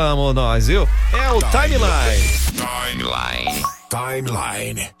 E vamos nós, viu? É o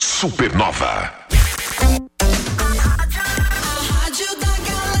Timeline Supernova.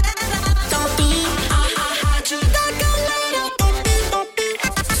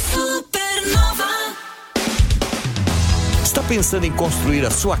 Pensando em construir a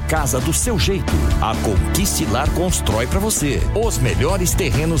sua casa do seu jeito? A Conquistilar constrói para você. Os melhores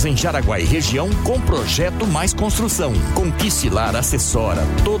terrenos em Jaraguá e região com projeto mais construção. Conquistilar assessora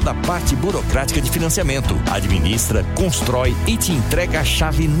toda a parte burocrática de financiamento. Administra, constrói e te entrega a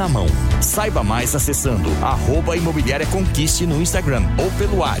chave na mão. Saiba mais acessando @Imobiliária Conquiste no Instagram ou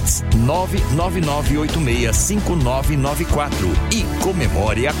pelo WhatsApp 999865994 e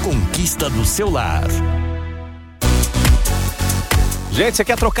comemore a conquista do seu lar. Gente, você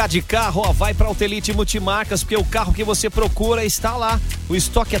quer trocar de carro? Ó, vai para Autelite Multimarcas, porque o carro que você procura está lá. O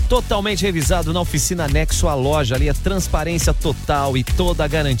estoque é totalmente revisado na oficina anexo à loja. Ali é transparência total e toda a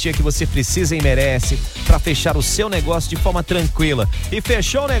garantia que você precisa e merece para fechar o seu negócio de forma tranquila. E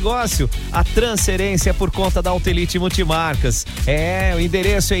fechou o negócio? A transferência é por conta da Autelite Multimarcas. O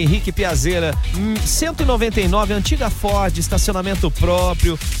endereço é Henrique Piazeira, 199, antiga Ford, estacionamento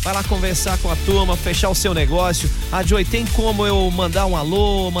próprio. Vai lá conversar com a turma, fechar o seu negócio. A Joy, tem como eu mandar um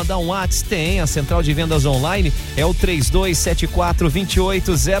alô, mandar um WhatsApp? Tem, a central de vendas online é o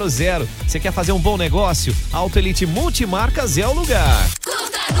 3274-2800. Você quer fazer um bom negócio? A Autelite Multimarcas é o lugar.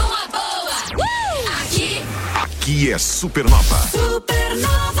 Curta numa boa. Aqui é Supernova.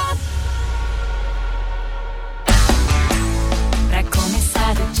 Supernova. Pra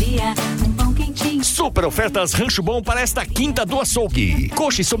começar o dia, um pão quentinho. Super ofertas Rancho Bom para esta quinta do açougue.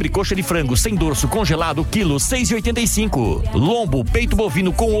 Coxa e sobrecoxa de frango sem dorso congelado, quilo 6,85. Lombo, peito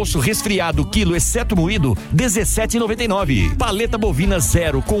bovino com osso resfriado, quilo exceto moído, 17,99. Paleta bovina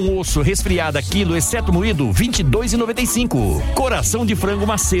zero com osso resfriada, quilo exceto moído, 22,95. Coração de frango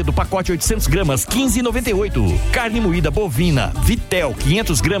macedo, pacote 800 gramas, 15,98. Carne moída bovina, Vitel,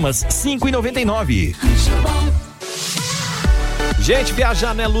 500 gramas, 5,99. Gente,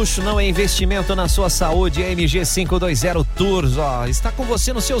 viajar não é luxo, não, é investimento na sua saúde. A MG 520 Tours, está com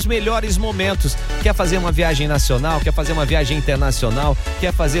você nos seus melhores momentos. Quer fazer uma viagem nacional, quer fazer uma viagem internacional,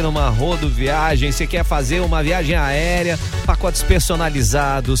 quer fazer uma rodoviagem, você quer fazer uma viagem aérea, pacotes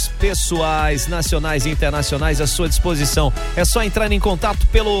personalizados, pessoais, nacionais e internacionais à sua disposição. É só entrar em contato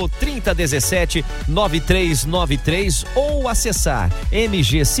pelo 3017-9393 ou acessar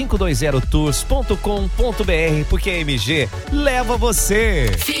mg520tours.com.br, porque a MG leva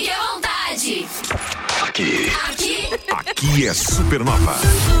você. Fique à vontade. Aqui é Supernova.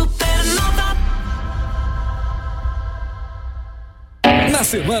 Na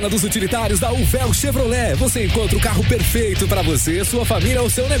semana dos utilitários da Uvel Chevrolet, você encontra o carro perfeito para você, sua família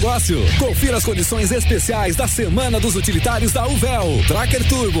ou seu negócio. Confira as condições especiais da semana dos utilitários da Uvel. Tracker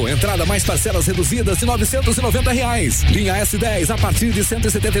Turbo, entrada mais parcelas reduzidas de R$990. Linha S10 a partir de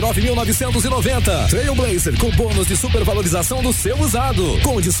 179.990. Trailblazer com bônus de supervalorização do seu usado.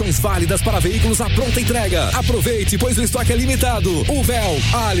 Condições válidas para veículos à pronta entrega. Aproveite, pois o estoque é limitado. Uvel,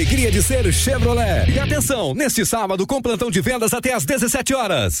 a alegria de ser Chevrolet. E atenção, neste sábado com plantão de vendas até às 17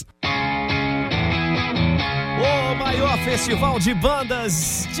 horas. O maior festival de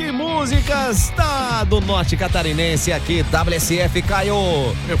bandas de músicas do Norte Catarinense aqui, WSF, Caio.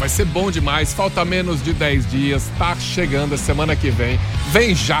 Vai ser bom demais, falta menos de 10 dias, tá chegando a semana que vem.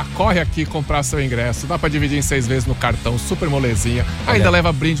 Vem já, corre aqui comprar seu ingresso, dá pra dividir em 6 vezes no cartão, super molezinha. Ainda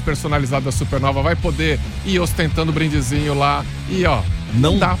leva brinde personalizado da Supernova, vai poder ir ostentando o brindezinho lá e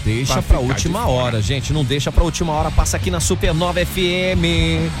não deixa pra última hora, gente. Não deixa pra última hora. Passa aqui na Supernova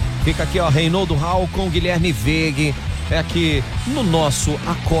FM. Fica aqui, Reinaldo Raul com Guilherme Veig. É aqui no nosso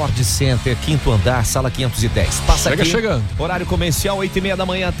Acorde Center, 5º andar, sala 510. Passa aqui. Chegando. Horário comercial, 8h30 da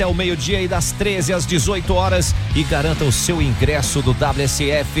manhã até o meio-dia e das 13 às 18 horas. E garanta o seu ingresso do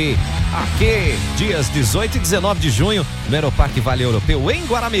WSF. Aqui, dias 18 e 19 de junho, no Aeroparque Vale Europeu, em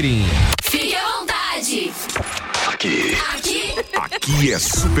Guaramirim. Fique à vontade. Aqui é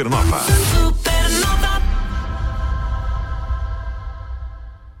Supernova.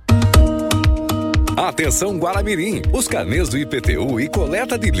 Atenção Guaramirim, os carnês do IPTU e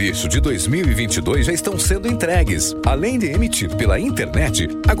coleta de lixo de 2022 já estão sendo entregues. Além de emitir pela internet,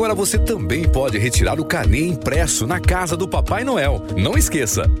 agora você também pode retirar o carnê impresso na casa do Papai Noel. Não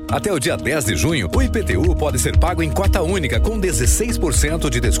esqueça, até o dia 10 de junho, o IPTU pode ser pago em cota única com 16%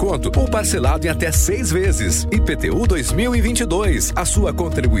 de desconto ou parcelado em até 6 vezes. IPTU 2022, a sua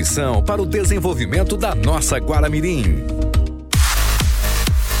contribuição para o desenvolvimento da nossa Guaramirim.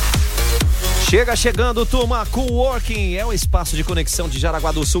 Chegando, turma, Coworking é o espaço de conexão de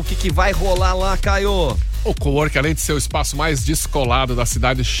Jaraguá do Sul. O que vai rolar lá, Caio? O Coworking, além de ser o espaço mais descolado da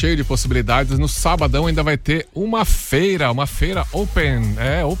cidade, cheio de possibilidades, no sabadão ainda vai ter uma feira open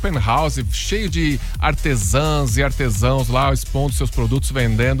house, cheio de artesãs e artesãos lá expondo seus produtos,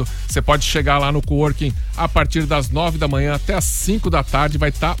 vendendo. Você pode chegar lá no Coworking a partir das 9 da manhã até as 5 da tarde, vai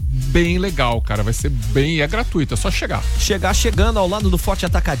estar bem legal, cara. Vai ser bem... É gratuito, é só chegar. Chegando ao lado do Forte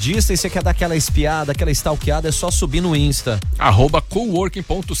Atacadista e você quer dar aquela espiada, aquela stalkeada, é só subir no Insta.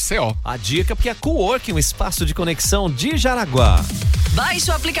 @coworking.co. A dica porque é Coworking, um espaço de conexão de Jaraguá.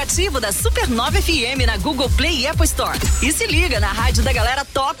 Baixe o aplicativo da Supernova FM na Google Play e Apple Store. E se liga na rádio da galera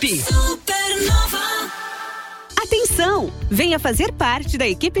top. Supernova. Atenção! Venha fazer parte da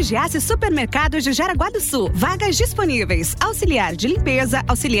equipe Giasse Supermercados de Jaraguá do Sul. Vagas disponíveis: auxiliar de limpeza,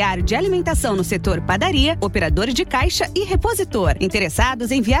 auxiliar de alimentação no setor padaria, operador de caixa e repositor. Interessados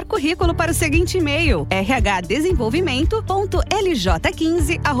em enviar currículo para o seguinte e-mail: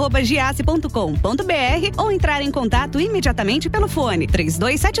 rhdesenvolvimento.lj15@giasse.com.br ou entrar em contato imediatamente pelo fone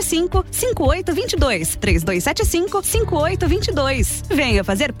 3275-5822. 3275-5822. Venha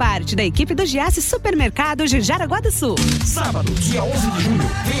fazer parte da equipe do Giasse Supermercados de Jaraguá do Sul. Sábado, dia 11 de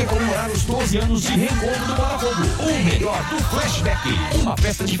junho, venha comemorar os 12 anos de reencontro do Botafogo. O melhor do flashback. Uma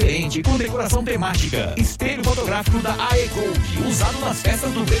festa diferente com decoração temática. Espelho fotográfico da AE Gold, usado nas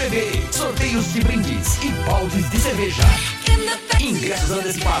festas do BBB. Sorteios de brindes e baldes de cerveja. Ingressos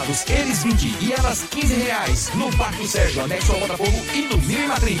antecipados, eles 20 e elas R$15. No Parque Sérgio, anexo ao Botafogo e no Mil e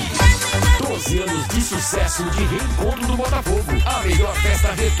Matriz. 12 anos de sucesso de reencontro do Botafogo. A melhor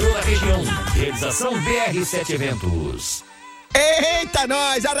festa retrô da região. Realização BR7 Eventos. Eita,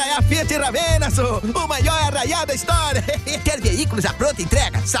 nós, Arraiá Fiat Ravena, o maior arraiá da história. Quer veículos à pronta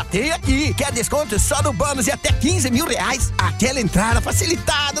entrega? Só tem aqui. Quer desconto só no bônus e até R$15 mil? Aquela entrada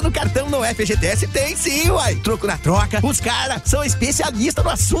facilitada no cartão no FGTS tem sim, uai. Troco na troca, os caras são especialistas no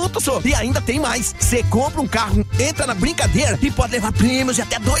assunto, E ainda tem mais. Você compra um carro, entra na brincadeira e pode levar prêmios de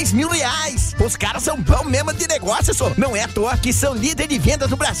até R$2 mil. Os caras são bom mesmo de negócio, Não é à toa que são líder de vendas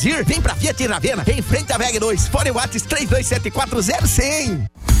no Brasil. Vem pra Fiat Ravena, em frente à VEG 2. Fone WhatsApp 3274 40100.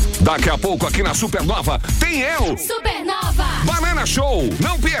 Daqui a pouco aqui na Supernova tem eu. Supernova. Banana Show,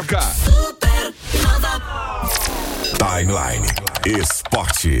 não perca. Supernova. Timeline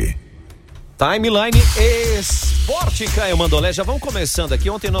Esporte. Timeline Esporte, Caio Mandolesi. Já vamos começando aqui.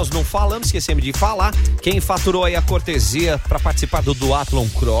 Ontem nós não falamos, esquecemos de falar. Quem faturou aí a cortesia para participar do Duathlon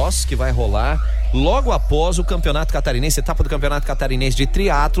Cross, que vai rolar logo após o Campeonato Catarinense, etapa do Campeonato Catarinense de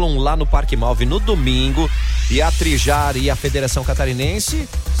Triatlon lá no Parque Malve no domingo. E a Trijar e a Federação Catarinense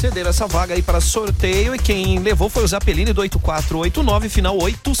cederam essa vaga aí para sorteio. E quem levou foi o Zapelini do 8489, final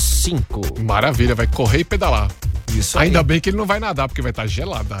 85. Maravilha, vai correr e pedalar. Isso aí. Ainda bem que ele não vai nadar, porque vai estar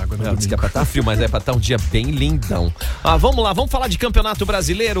gelada a água no domingo. Diz que é pra estar frio, mas é pra estar um dia bem lindão. Vamos lá, vamos falar de Campeonato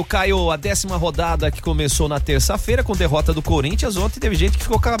Brasileiro. Caio, a 10ª rodada que começou na terça-feira com derrota do Corinthians. Ontem teve gente que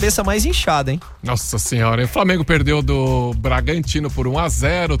ficou com a cabeça mais inchada, hein? Nossa senhora, o Flamengo perdeu do Bragantino por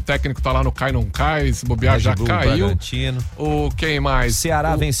 1-0. O técnico tá lá no cai não cai, se bobear já caiu. Bragantino. Quem mais?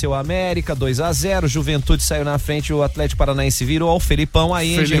 Ceará venceu a América 2-0. Juventude saiu na frente, o Atlético Paranaense virou. O Felipão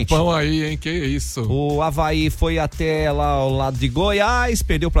aí, hein, Felipão aí, hein? Que isso? O Avaí foi até lá ao lado de Goiás,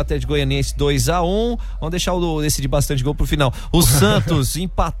 perdeu pro Atlético Goianiense 2-1. Vamos deixar esse de bastante gol pro final. O Santos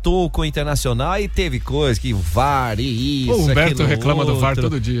empatou com o Internacional e teve coisa que o VAR e isso. O Humberto reclama do VAR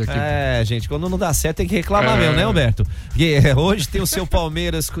todo dia aqui. Gente, quando não dá certo tem que reclamar mesmo, né, Humberto? E, hoje tem o seu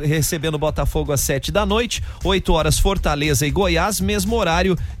Palmeiras recebendo o Botafogo às 7 da noite, 8 horas Fortaleza e Goiás, mesmo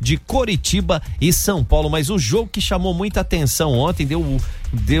horário de Coritiba e São Paulo. Mas o jogo que chamou muita atenção ontem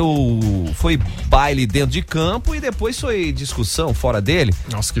foi baile dentro de campo e depois foi discussão fora dele.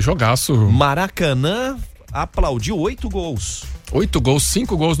 Nossa, que jogaço. Maracanã aplaudiu 8 gols. 8 gols,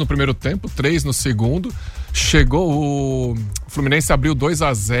 5 gols no primeiro tempo, 3 no segundo. Chegou o Fluminense, abriu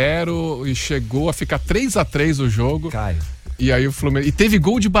 2-0 e chegou a ficar 3-3 o jogo. Caio. E aí o Fluminense. E teve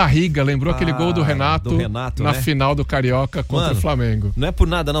gol de barriga, lembrou aquele gol do Renato na né? final do Carioca contra o Flamengo. Não é por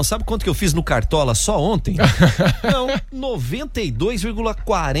nada, não. Sabe quanto que eu fiz no Cartola só ontem? Não,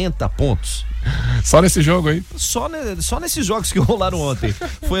 92,40 pontos. Só nesse jogo aí? Só nesses jogos que rolaram ontem.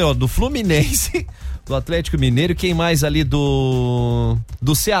 Foi do Fluminense, do Atlético Mineiro e quem mais ali do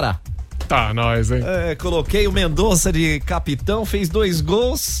Ceará. Tá, nós, hein? Coloquei o Mendonça de capitão, fez 2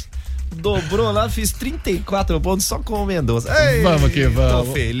 gols. Dobrou lá, fiz 34 pontos só com o Mendonça. Vamos que vamos.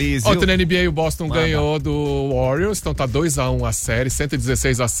 Tô feliz. Ontem na NBA o Boston ganhou do Warriors, então tá 2-1 a série,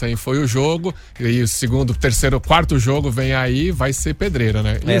 116-100 foi o jogo. E o segundo, terceiro, quarto jogo vem aí, vai ser pedreira,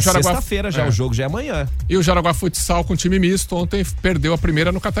 né? E sexta-feira já, o jogo já é amanhã. E o Jaraguá Futsal com time misto, ontem perdeu a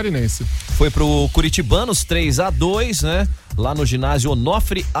primeira no Catarinense. Foi pro Curitibanos 3-2, né? lá no ginásio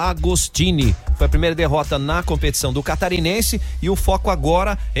Onofre Agostini. Foi a primeira derrota na competição do Catarinense e o foco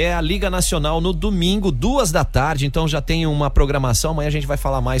agora é a Liga Nacional no domingo, 14h. Então já tem uma programação, amanhã a gente vai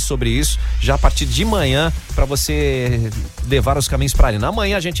falar mais sobre isso, já a partir de manhã, para você levar os caminhos para a arena.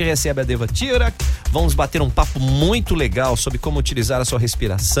 Amanhã a gente recebe a Deva Tira, vamos bater um papo muito legal sobre como utilizar a sua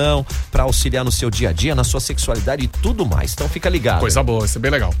respiração para auxiliar no seu dia a dia, na sua sexualidade e tudo mais. Então fica ligado. Coisa boa, isso é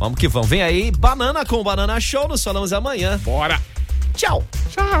bem legal. Vamos que vamos. Vem aí, Banana com o Banana Show, nos falamos amanhã. Bora! Tchau!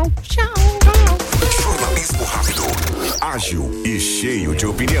 Tchau! Tchau! Jornalismo rápido, ágil e cheio de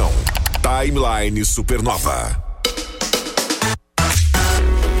opinião. Timeline Supernova.